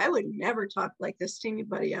 no, I would never talk like this to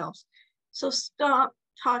anybody else. So stop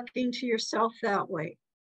talking to yourself that way.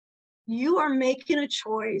 You are making a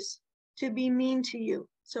choice to be mean to you.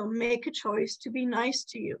 So make a choice to be nice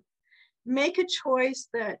to you. Make a choice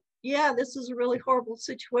that, yeah, this is a really horrible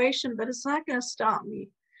situation, but it's not going to stop me.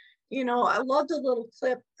 I loved a little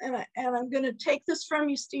clip, and I'm going to take this from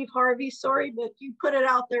you, Steve Harvey. Sorry, but you put it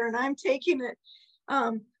out there, and I'm taking it,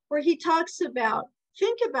 where he talks about,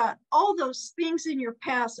 think about all those things in your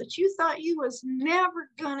past that you thought you was never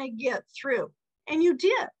going to get through, and you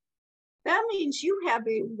did. That means you have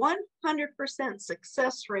a 100%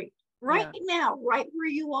 success rate right now, right where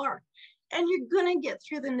you are. And you're going to get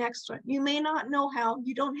through the next one. You may not know how.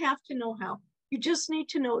 You don't have to know how. You just need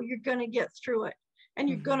to know you're going to get through it, and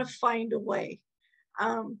you're going to find a way.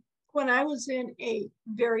 When I was in a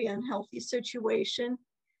very unhealthy situation,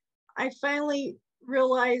 I finally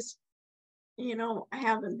realized, you know, I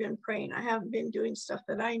haven't been praying. I haven't been doing stuff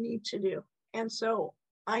that I need to do. And so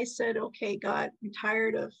I said, okay, God, I'm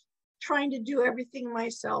tired of trying to do everything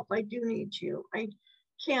myself. I do need you. I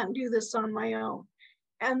can't do this on my own.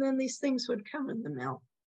 And then these things would come in the mail,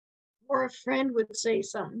 or a friend would say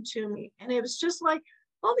something to me. And it was just like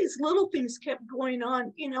all these little things kept going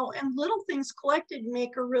on, you know, and little things collected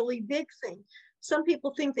make a really big thing. Some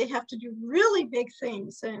people think they have to do really big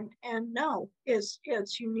things, and no, it's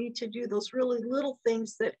you need to do those really little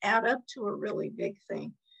things that add up to a really big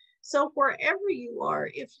thing. So wherever you are,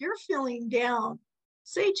 if you're feeling down,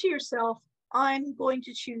 say to yourself, I'm going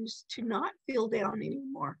to choose to not feel down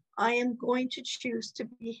anymore. I am going to choose to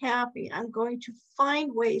be happy. I'm going to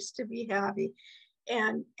find ways to be happy.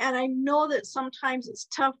 And I know that sometimes it's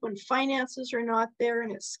tough when finances are not there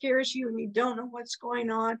and it scares you and you don't know what's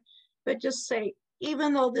going on. But just say,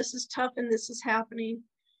 even though this is tough and this is happening,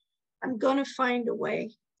 I'm going to find a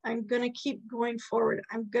way. I'm going to keep going forward.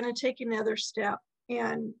 I'm going to take another step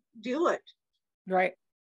and do it. Right.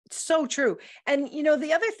 So true. And, you know,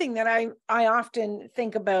 the other thing that I often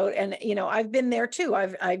think about, and, you know, I've been there too.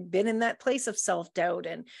 I've been in that place of self-doubt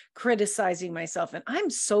and criticizing myself. And I'm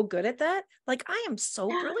so good at that. Like, I am so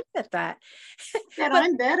brilliant at that. And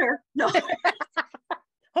I'm better. No.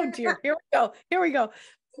 Oh dear. Here we go. Here we go.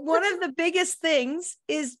 One of the biggest things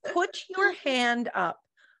is put your hand up.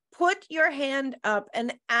 Put your hand up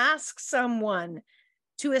and ask someone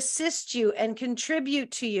to assist you and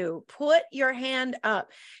contribute to you. Put your hand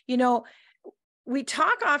up. You know, we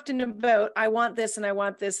talk often about, I want this and I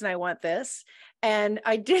want this and I want this. And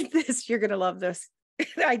I did this, you're going to love this.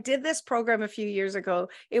 I did this program a few years ago.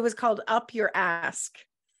 It was called Up Your Ask.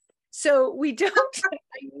 So we don't,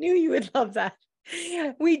 I knew you would love that.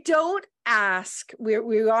 We don't ask.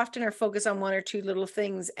 We often are focused on one or two little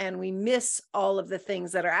things, and we miss all of the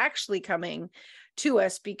things that are actually coming to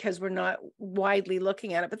us because we're not widely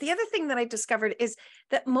looking at it. But the other thing that I discovered is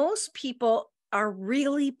that most people are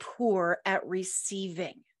really poor at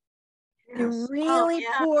receiving. Yes. They're really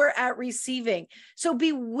poor at receiving. So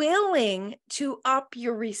be willing to up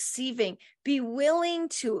your receiving. Be willing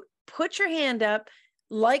to put your hand up,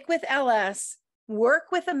 like with LS,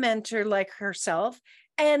 work with a mentor like herself,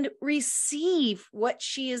 and receive what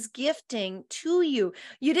she is gifting to you.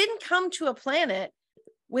 You didn't come to a planet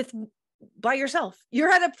by yourself.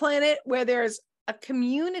 You're at a planet where there's a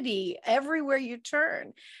community everywhere you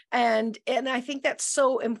turn. And I think that's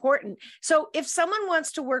so important. So if someone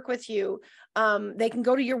wants to work with you, they can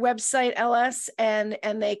go to your website, LS, and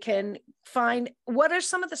they can find, what are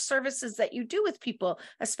some of the services that you do with people,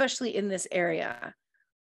 especially in this area?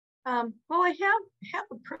 Well, I have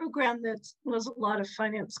a program that was a lot of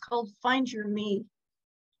fun. It's called Find Your Me,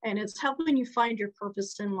 and it's helping you find your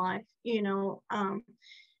purpose in life. You know,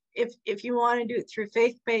 if you want to do it through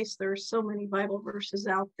faith-based, there are so many Bible verses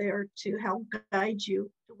out there to help guide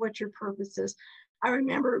you to what your purpose is. I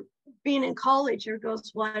remember being in college, it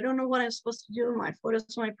goes, well, I don't know what I'm supposed to do in life. What is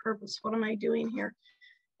my purpose? What am I doing here?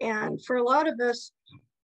 And for a lot of us,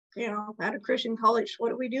 you know, at a Christian college, what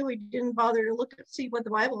do? We didn't bother to look and see what the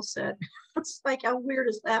Bible said. It's like, how weird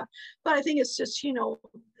is that? But I think it's just, you know,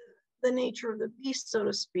 the nature of the beast, so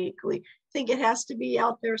to speak. We think it has to be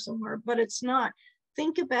out there somewhere, but it's not.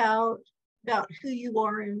 Think about who you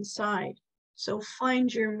are inside. So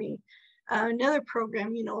Find Your Me. Another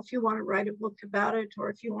program, you know, if you want to write a book about it, or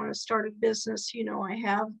if you want to start a business, you know, I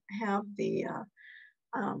have the,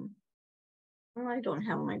 well, I don't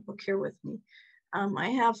have my book here with me. I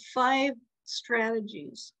have 5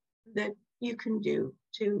 strategies that you can do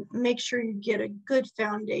to make sure you get a good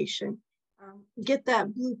foundation. Get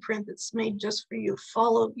that blueprint that's made just for you.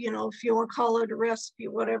 Follow, you know, if you want to call it a recipe,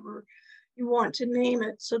 whatever you want to name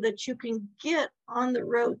it, so that you can get on the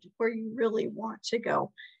road to where you really want to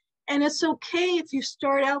go. And it's okay if you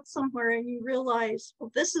start out somewhere and you realize,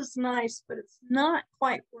 well, this is nice, but it's not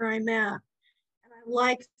quite where I'm at. And I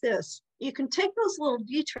like this. You can take those little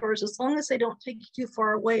detours as long as they don't take you too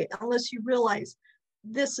far away, unless you realize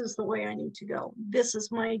this is the way I need to go. This is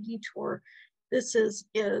my detour. This is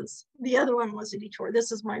the other one was a detour.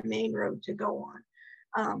 This is my main road to go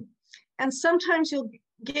on. And sometimes you'll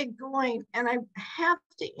get going, and I have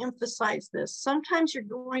to emphasize this. Sometimes you're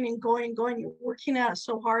going and going and going, you're working at it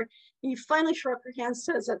so hard, and you finally throw up your hand and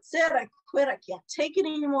says, that's it, I quit, I can't take it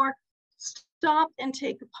anymore. Stop and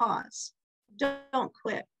take a pause. don't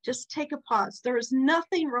quit. Just take a pause. There is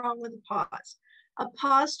nothing wrong with a pause. A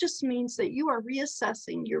pause just means that you are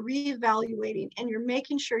reassessing, you're reevaluating, and you're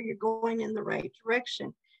making sure you're going in the right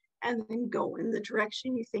direction, and then go in the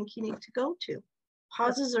direction you think you need to go to.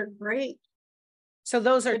 Pauses are great. So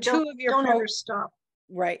those are two of your don't ever stop.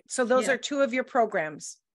 Right. So those are two of your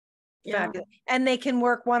programs. Fabulous. And they can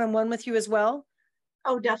work one-on-one with you as well?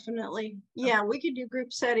 Oh, definitely. Yeah, we could do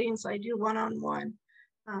group settings. I do one-on-one.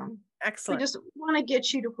 Excellent. We just want to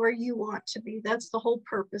get you to where you want to be. That's the whole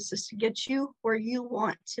purpose, is to get you where you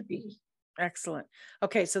want to be. Excellent.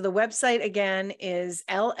 Okay, so the website again is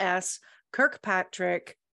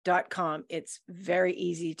lskirkpatrick.com. It's very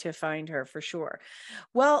easy to find her for sure.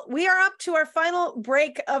 Well, we are up to our final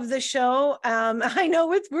break of the show. I know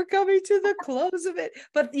we're coming to the close of it,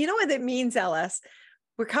 but you know what it means, LS?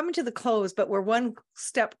 We're coming to the close, but we're one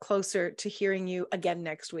step closer to hearing you again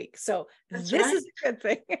next week. So this is a good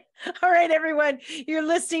thing. All right, everyone. You're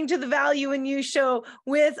listening to the Value in You show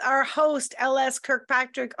with our host, LS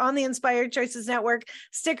Kirkpatrick, on the Inspired Choices Network.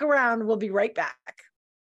 Stick around. We'll be right back.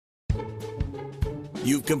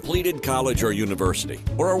 You've completed college or university,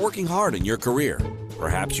 or are working hard in your career.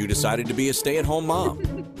 Perhaps you decided to be a stay-at-home mom.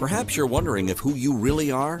 Perhaps you're wondering if who you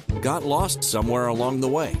really are got lost somewhere along the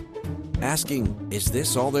way. Asking, is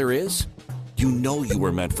this all there is? You know you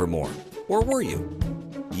were meant for more. Or were you?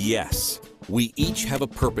 Yes, we each have a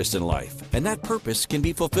purpose in life, and that purpose can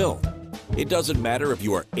be fulfilled. It doesn't matter if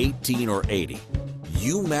you are 18 or 80.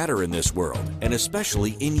 You matter in this world, and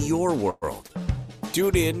especially in your world.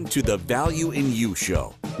 Tune in to the Value in You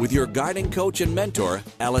show with your guiding coach and mentor,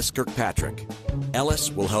 Ellis Kirkpatrick. Ellis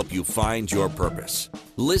will help you find your purpose.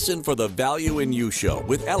 Listen for the Value in You show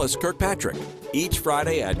with Ellis Kirkpatrick each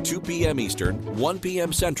Friday at 2 p.m. Eastern, 1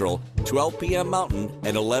 p.m. Central, 12 p.m. Mountain,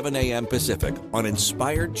 and 11 a.m. Pacific on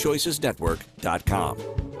InspiredChoicesNetwork.com.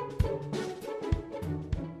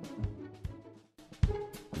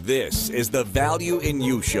 This is the Value in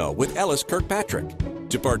You show with Ellis Kirkpatrick.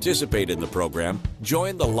 To participate in the program,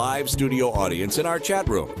 join the live studio audience in our chat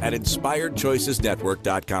room at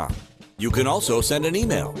InspiredChoicesNetwork.com. You can also send an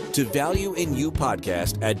email to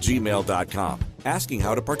valueinyoupodcast@gmail.com asking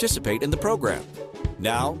how to participate in the program.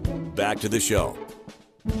 Now, back to the show.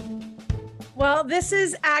 Well, this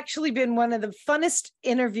has actually been one of the funnest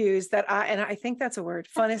interviews that I think that's a word,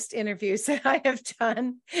 funnest interviews that I have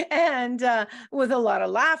done. And with a lot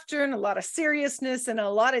of laughter and a lot of seriousness and a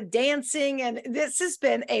lot of dancing. And this has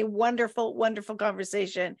been a wonderful, wonderful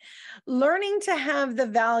conversation. Learning to have the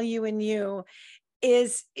value in you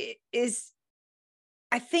is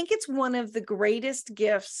I think it's one of the greatest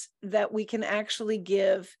gifts that we can actually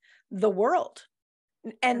give the world,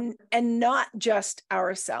 and not just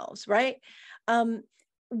ourselves, right?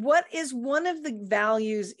 What is one of the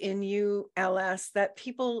values in you, LS, that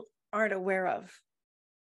people aren't aware of?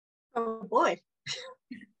 Oh boy,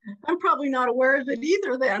 I'm probably not aware of it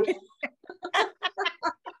either then.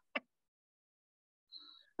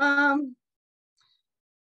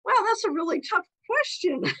 Well, that's a really tough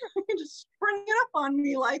question. You just spring it up on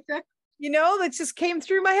me like that. You know, that just came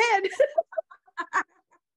through my head.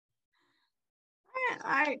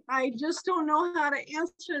 I just don't know how to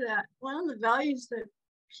answer that. One of the values that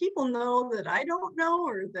people know that I don't know,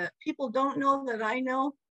 or that people don't know that I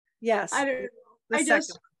know. Yes. I don't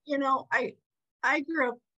know. I grew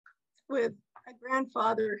up with a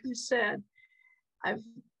grandfather who said, I've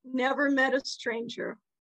never met a stranger,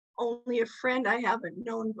 only a friend I haven't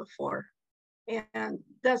known before. And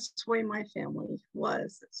that's the way my family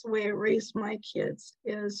was. That's the way I raised my kids,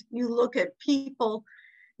 is you look at people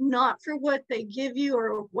not for what they give you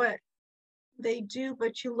or what they do,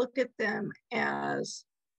 but you look at them as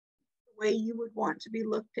the way you would want to be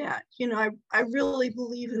looked at. You know, I really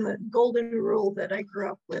believe in the golden rule that I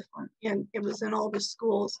grew up with, and it was in all the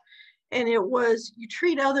schools. And it was, you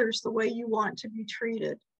treat others the way you want to be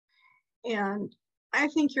treated. And I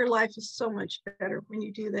think your life is so much better when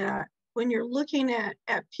you do that. When you're looking at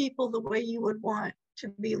people the way you would want to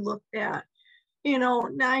be looked at. You know,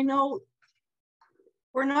 now I know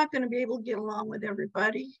we're not going to be able to get along with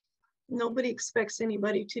everybody. Nobody expects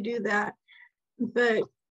anybody to do that. But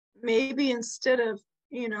maybe instead of,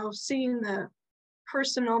 you know, seeing the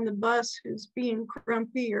person on the bus who's being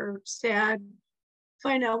grumpy or sad,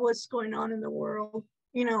 find out what's going on in the world.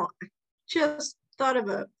 You know, just thought of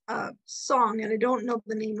a song, and I don't know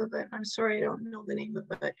the name of it. I'm sorry, I don't know the name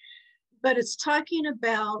of it. But it's talking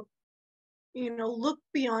about, you know, look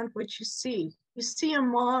beyond what you see. You see a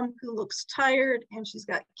mom who looks tired and she's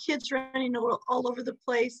got kids running all over the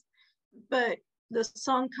place. But the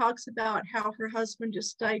song talks about how her husband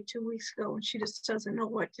just died 2 weeks ago and she just doesn't know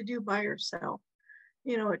what to do by herself.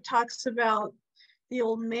 it talks about the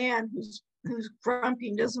old man who's grumpy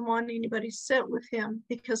and doesn't want anybody to sit with him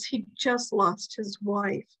because he just lost his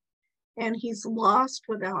wife and he's lost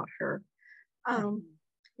without her.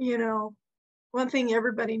 One thing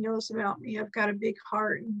everybody knows about me, I've got a big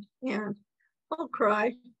heart, and I'll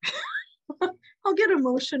cry. I'll get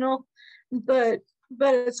emotional, but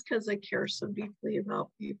it's because I care so deeply about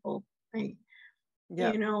people. I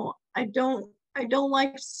don't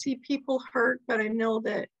like to see people hurt, but I know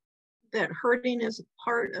that hurting is a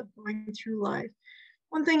part of going through life.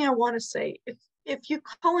 One thing I want to say, if you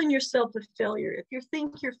calling yourself a failure, if you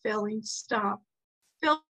think you're failing, stop.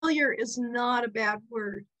 Failure is not a bad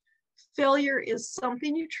word. Failure is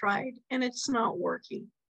something you tried and it's not working.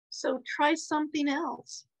 So try something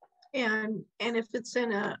else. And if it's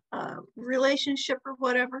in a relationship or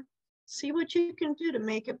whatever, see what you can do to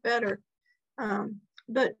make it better.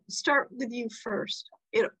 But start with you first.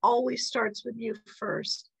 It always starts with you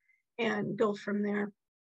first, and go from there.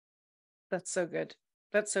 That's so good.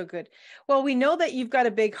 That's so good. Well, we know that you've got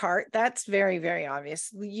a big heart. That's very, very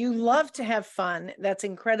obvious. You love to have fun. That's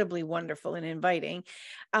incredibly wonderful and inviting.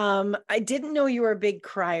 I didn't know you were a big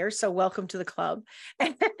crier, so welcome to the club.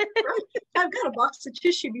 Right. I've got a box of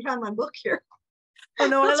tissue behind my book here. Oh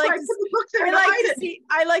no, I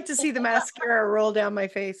like to see the mascara roll down my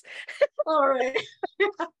face. All right.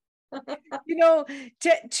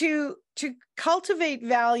 To cultivate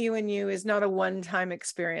value in you is not a one-time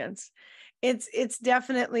experience. It's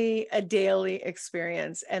definitely a daily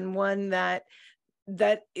experience, and one that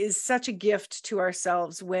is such a gift to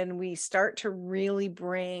ourselves when we start to really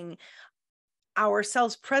bring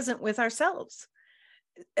ourselves present with ourselves.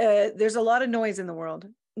 There's a lot of noise in the world.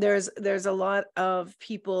 There's a lot of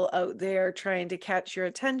people out there trying to catch your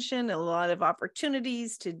attention, a lot of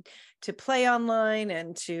opportunities to play online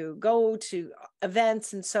and to go to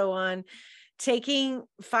events and so on. Taking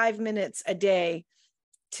 5 minutes a day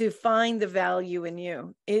to find the value in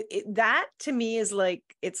you, that to me is like,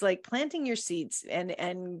 it's like planting your seeds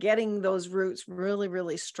and getting those roots really,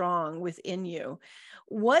 really strong within you.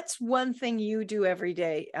 What's one thing you do every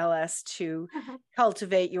day, LS, to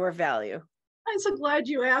cultivate your value? I'm so glad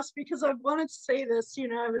you asked, because I wanted to say this.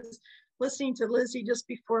 I was listening to Lizzie just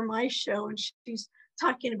before my show, and she's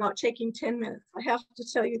talking about taking 10 minutes. I have to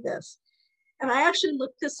tell you this, and I actually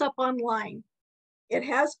looked this up online. It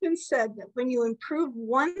has been said that when you improve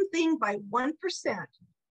one thing by 1%,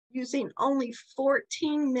 using only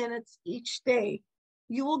 14 minutes each day,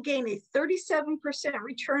 you will gain a 37%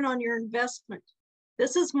 return on your investment.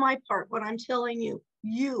 This is my part, what I'm telling you.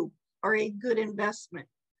 You are a good investment.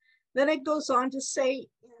 Then it goes on to say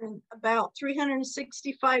in about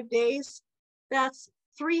 365 days, that's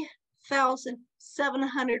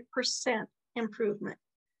 3,700% improvement.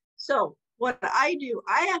 So what I do,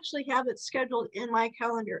 I actually have it scheduled in my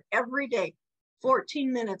calendar every day,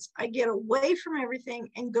 14 minutes. I get away from everything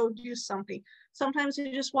and go do something. Sometimes I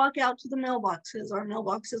just walk out to the mailboxes. Our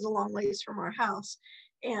mailbox is a long ways from our house.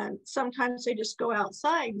 And sometimes I just go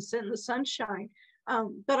outside and sit in the sunshine.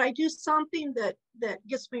 But I do something that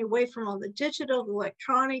gets me away from all the digital, the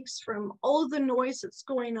electronics, from all of the noise that's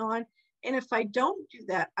going on. And if I don't do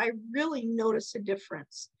that, I really notice a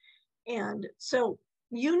difference. And so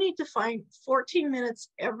you need to find 14 minutes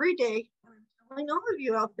every day. I'm telling all of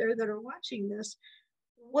you out there that are watching this,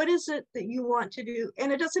 what is it that you want to do?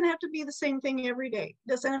 And it doesn't have to be the same thing every day. It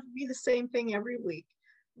doesn't have to be the same thing every week.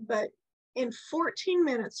 But in 14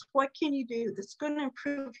 minutes, what can you do that's going to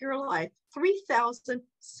improve your life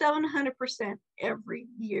 3,700% every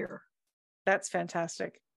year? That's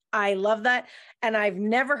fantastic. I love that. And I've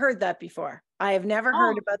never heard that before. I have never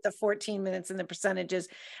heard about the 14 minutes and the percentages.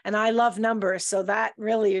 And I love numbers. So that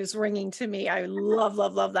really is ringing to me. I love,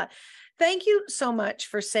 love, love that. Thank you so much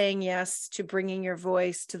for saying yes to bringing your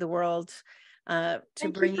voice to the world. Thank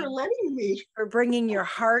you for letting me. For bringing your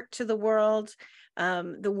heart to the world.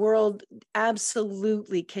 The world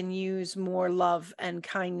absolutely can use more love and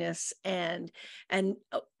kindness and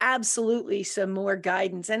absolutely some more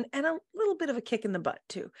guidance and a little bit of a kick in the butt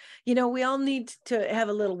too. We all need to have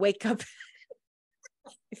a little wake up.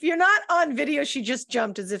 If you're not on video, she just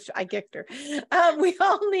jumped as if I kicked her. We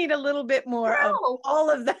all need a little bit more of all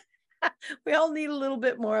of that. We all need a little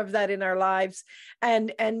bit more of that in our lives,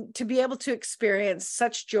 and to be able to experience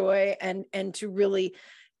such joy and to really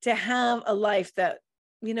to have a life that,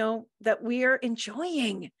 that we are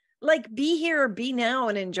enjoying. Like, be here, be now,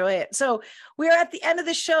 and enjoy it. So we're at the end of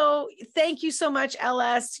the show. Thank you so much,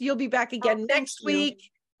 LS. You'll be back again next week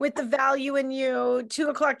with the value in you,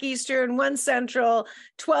 2:00 Eastern, 1 Central,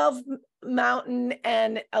 12 Mountain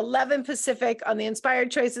and 11 Pacific on the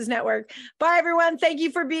Inspired Choices Network. Bye, everyone. Thank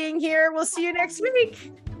you for being here. We'll see you next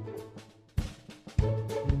week.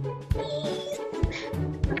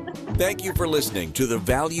 Thank you for listening to the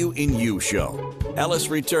Value in You show. Ellis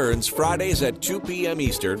returns Fridays at 2 p.m.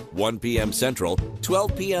 Eastern, 1 p.m. Central,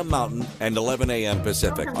 12 p.m. Mountain, and 11 a.m.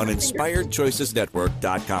 Pacific on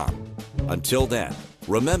InspiredChoicesNetwork.com. Until then,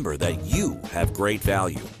 remember that you have great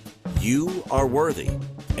value. You are worthy,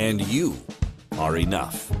 and you are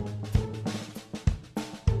enough.